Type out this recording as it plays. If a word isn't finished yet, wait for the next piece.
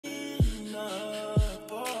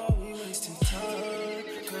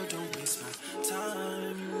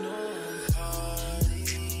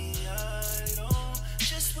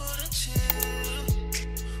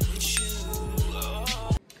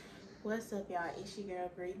y'all? It's your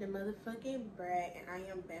girl Bree the motherfucking Brat, and I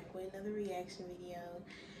am back with another reaction video.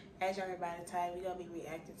 As y'all heard by the title, we're gonna be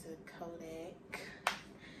reacting to Kodak.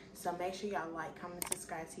 So make sure y'all like, comment,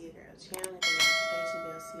 subscribe to your girl's channel, hit the notification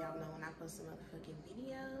bell so y'all know when I post a motherfucking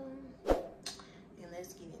video. And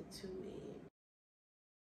let's get into it.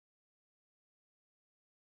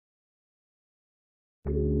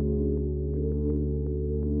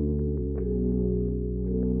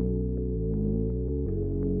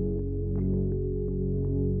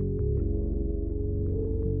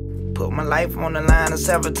 Put my life on the line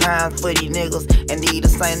several times for these niggas. And these the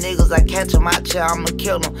same niggas I catch them out here, I'ma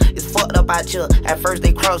kill them. It's fucked up out here. At first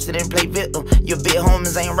they crossed it and play victim. Your big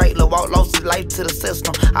homies ain't right, Lil' Walk lost his life to the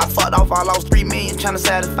system. I fucked off, I lost 3 million trying to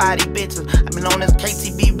satisfy these bitches. I been on this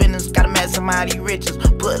KTB business, gotta maximize these riches.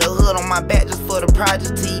 Put a hood on my back just for the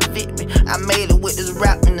project to evict me. I made it with this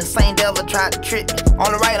rap and the same devil tried to trick me.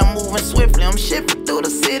 On the right I'm moving swiftly, I'm shifting through the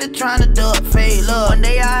city trying to duck fade love. One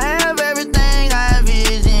day I have everything I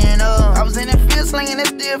envision of. I was in that field slinging that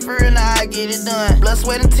still for real, now I get it done. Blood,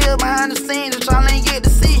 sweat, and tears behind the scenes that y'all ain't get to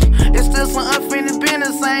see. It's still some unfinished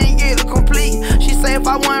business I ain't get to complete. She say if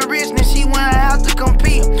I wasn't rich, then she wouldn't have to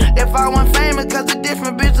compete. If I wasn't famous, cause the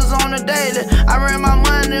different bitches on the daily. I ran my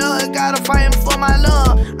money up, gotta fight for my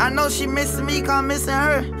love. I know she missing me, cause I'm missing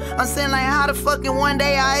her. I'm saying like how the fucking one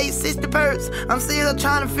day I ate 60 perks. I'm still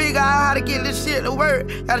trying to figure out how to get this shit to work.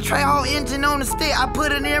 Got a tray whole engine on the stick, I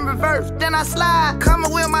put it in reverse. Then I slide,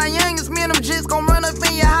 coming with my youngest, me and them jits gon' run up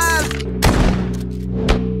in your eyes.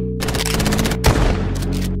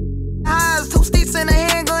 2 sticks and a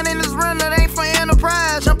handgun in this runner, that ain't for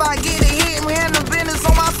enterprise. Jump out, get it hit, we handle business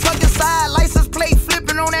on my fucking side. License plate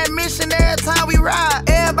flipping on that mission every time we ride.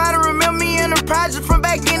 Everybody remember me in the project from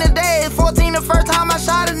back in the day. 14 the first time I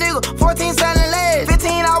shot a nigga, 14 selling legs.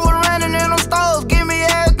 15 I was running in them stores, give me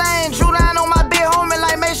everything. Drew down on my big homie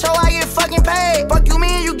like make sure I get fucking paid. Fuck you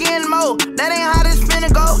mean you getting more, that ain't how this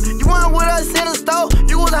finna go. You weren't with us in the store,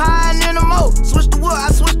 you was hiding in the moat. Switch the wood,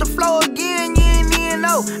 I switched the flow again, you ain't even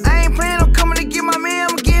know. I ain't playing, I'm coming to get my man,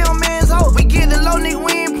 I'ma give him man's hoe. We get the low nigga,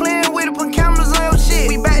 we ain't playing with it, put cameras on your shit.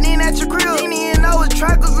 We back in at your crib, you ain't even know it's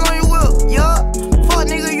trackers on your whip. Yup, fuck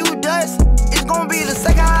nigga, you dust. It's gonna be the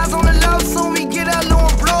second eyes on the left, soon we get up, little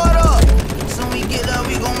blow it up. Soon we get up,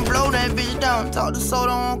 we gon' blow that bitch down. Talk to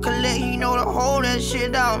soda on collect, he know to hold that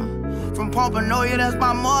shit down. From Pompanoia, that's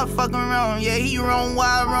my motherfucking round. Yeah, he roam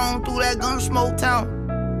wild, roam through that Gunsmoke town.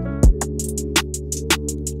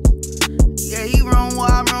 Yeah, he roam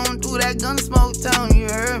wild, roam through that Gunsmoke town, you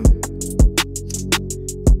heard me?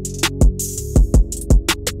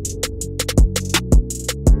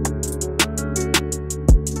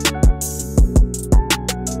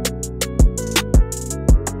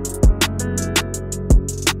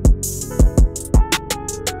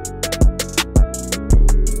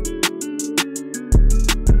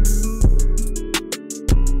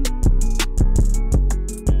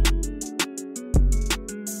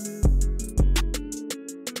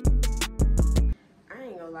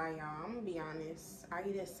 Y'all, I'm gonna be honest, I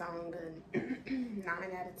give this song a 9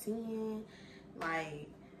 out of 10. Like,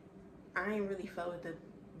 I ain't really fuck with the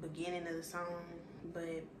beginning of the song,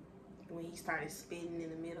 but when he started spitting in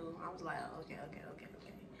the middle, I was like, oh, okay.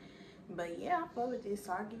 But yeah, I fuck with this,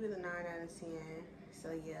 so I'll give it a 9 out of 10. So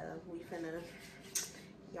yeah, we finna,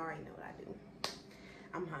 y'all already know what I do.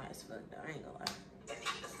 I'm high as fuck though, I ain't gonna lie. And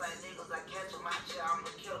these the same niggas I catch them out here,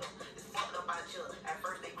 I'ma kill them. It's fucked up out here. At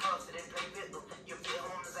first they cross it and play victim. Your big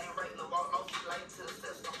homies ain't right, Lil' Walk lost his life to the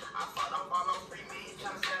system. I fucked off all those 3 million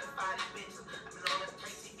trying to satisfy these bitches. I been on this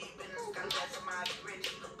KTB business, gotta maximize the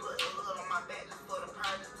riches. Put a hood on my back just for the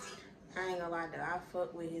project. I ain't gonna lie though, I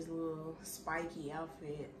fuck with his little spiky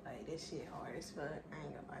outfit. Like, this shit hard as fuck. I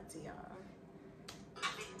ain't gonna lie to y'all.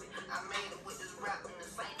 I made it with this rap and the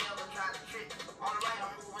same devil tried to trick me. On the right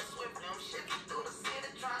I'm moving swiftly, I'm shifting through the city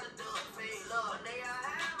trying to duck fade love. One day I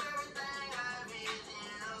have everything I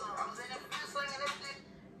vision of. I was in that field slinging that shit.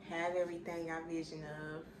 Have everything I vision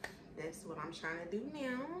of. That's what I'm trying to do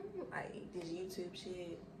now. Like, this YouTube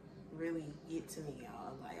shit really get to me,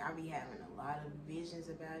 y'all. Like, I be having a lot of visions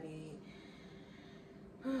about it.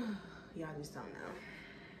 Y'all just don't know.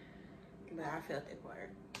 But I felt that part.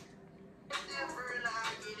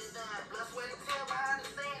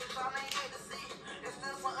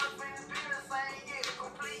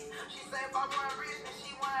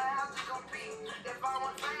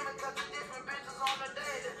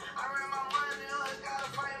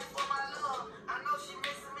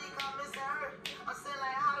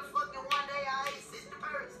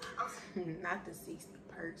 Not the 60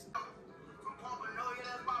 perks. From Pompanoia,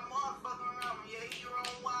 that's my motherfucking round. Yeah, he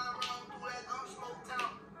roam wild, roam through that Gunsmoke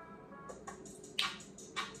town.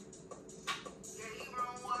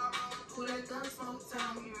 Gunsmoke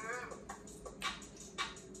Town.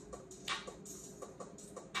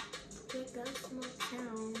 Through that Gunsmoke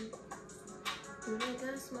Town. Through that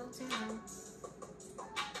Gunsmoke Town.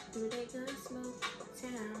 Through that Gunsmoke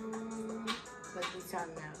Town. What we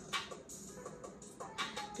talking about?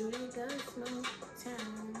 Through that Gunsmoke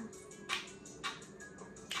Town.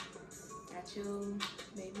 Got your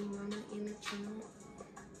baby mama in the trunk.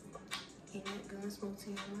 In that Gunsmoke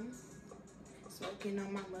Town. Smoking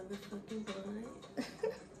on my motherfucking blunt.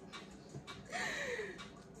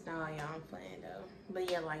 Nah, y'all, I'm playing though. But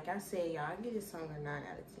yeah, like I said, y'all, I give this song a 9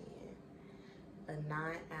 out of 10. A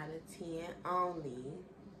 9 out of 10 only.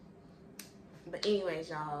 But anyways,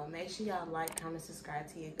 y'all, make sure y'all like, comment, subscribe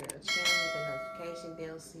to your girl channel, hit the notification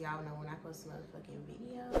bell so y'all know when I post a motherfucking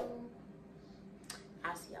video.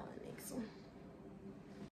 I'll see y'all in the next one.